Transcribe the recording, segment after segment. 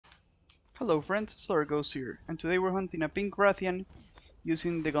Hello friends, Ghost here, and today we're hunting a Pink Rathian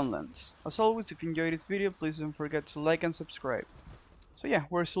using the Gunlance. As always, if you enjoyed this video, please don't forget to like and subscribe. So yeah,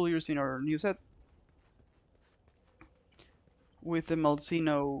 we're still using our new set with the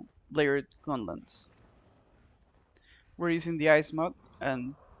Malzino layered Gunlance. We're using the Ice mod,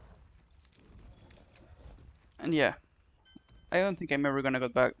 and yeah, I don't think I'm ever gonna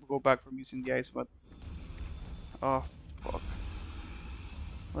go back from using the Ice mod. Oh fuck.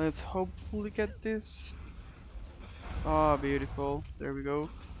 Let's hopefully get this. Oh, beautiful. There we go.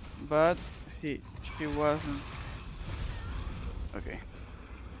 But she wasn't. Okay.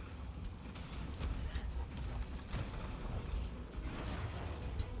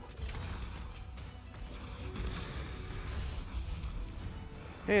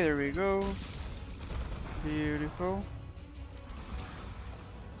 Hey, there we go. Beautiful.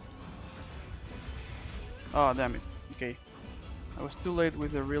 Oh, damn it. Okay. I was too late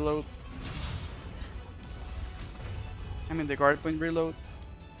with the reload. I mean the guard point reload.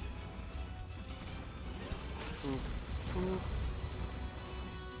 Oop, oop,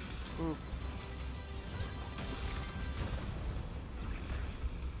 oop.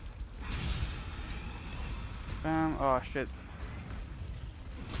 Bam. Oh shit.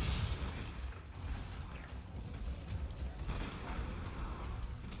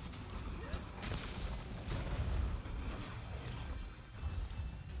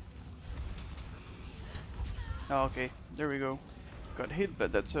 Oh, okay, there we go. Got hit,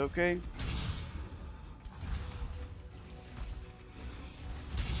 but that's okay.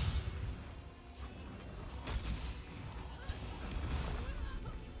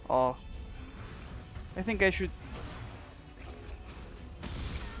 Oh, I think I should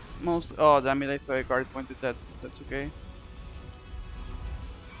Oh, damn it! I thought I guard pointed that. That's okay.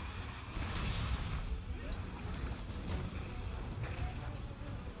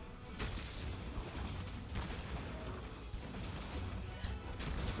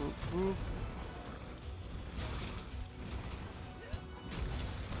 Oop, oop.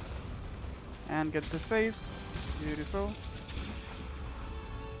 And get the face. Beautiful.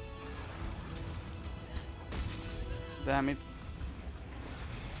 Damn it.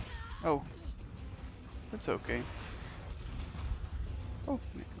 Oh, that's okay. Oh,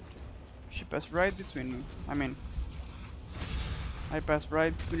 she passed right between me. I passed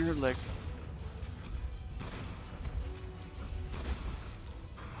right between her legs.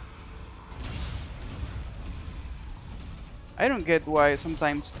 I don't get why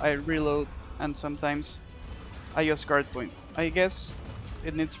sometimes I reload and sometimes I use guard point. I guess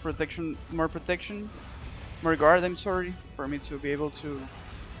it needs protection, more guard, I'm sorry, for me to be able to.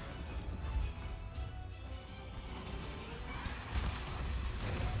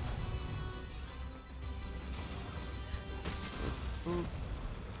 Ooh.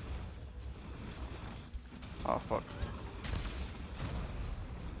 Oh fuck.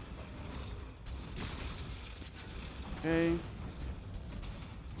 Okay.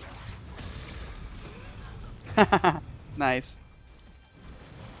 Nice.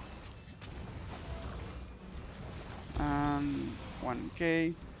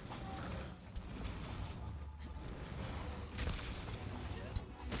 1k.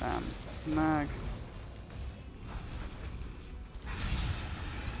 Snag.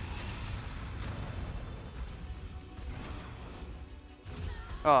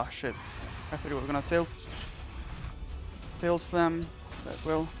 Oh shit. I thought he was gonna tail slam that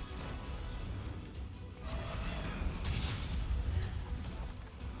well.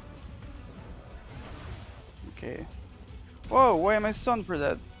 Okay. Whoa, why am I stunned for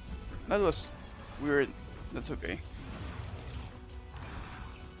that? That was weird. That's okay.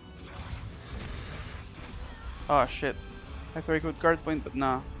 Oh shit. I thought I could guard point, but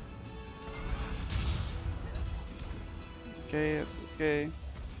nah. Okay, that's okay.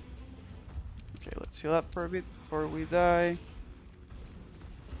 Okay, let's heal up for a bit before we die.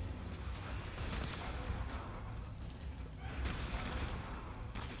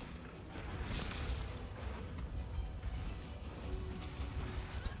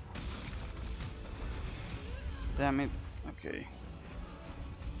 Damn it. Okay.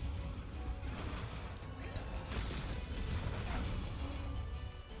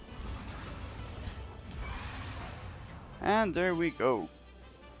 And there we go.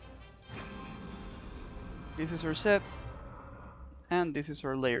 This is our set. And this is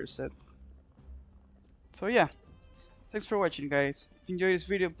our layer set. So yeah. Thanks for watching, guys. If you enjoyed this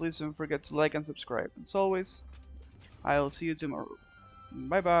video, please don't forget to like and subscribe. As always, I'll see you tomorrow.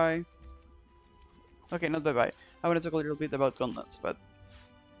 Bye bye. Okay, not bye bye. I want to talk a little bit about Gunlance, but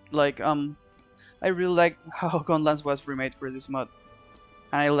like I really like how Gunlance was remade for this mod.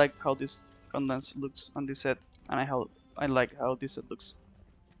 and I liked how this Gunlance looks on this set, and I like how this set looks.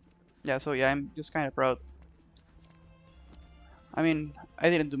 Yeah, so yeah, I'm just kind of proud. I mean, I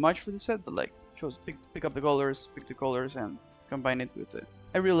didn't do much for the set, but like, chose pick up the colors, pick the colors, and combine it with it.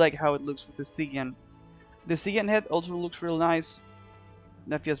 I really like how it looks with the Stygian. The Stygian head also looks real nice.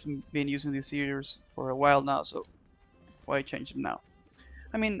 I've just been using these series for a while now, so why change them now?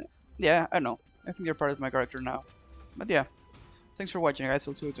 I mean, yeah, I don't know. I think they're part of my character now. But yeah, thanks for watching, guys.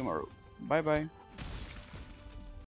 I'll see you tomorrow. Bye bye.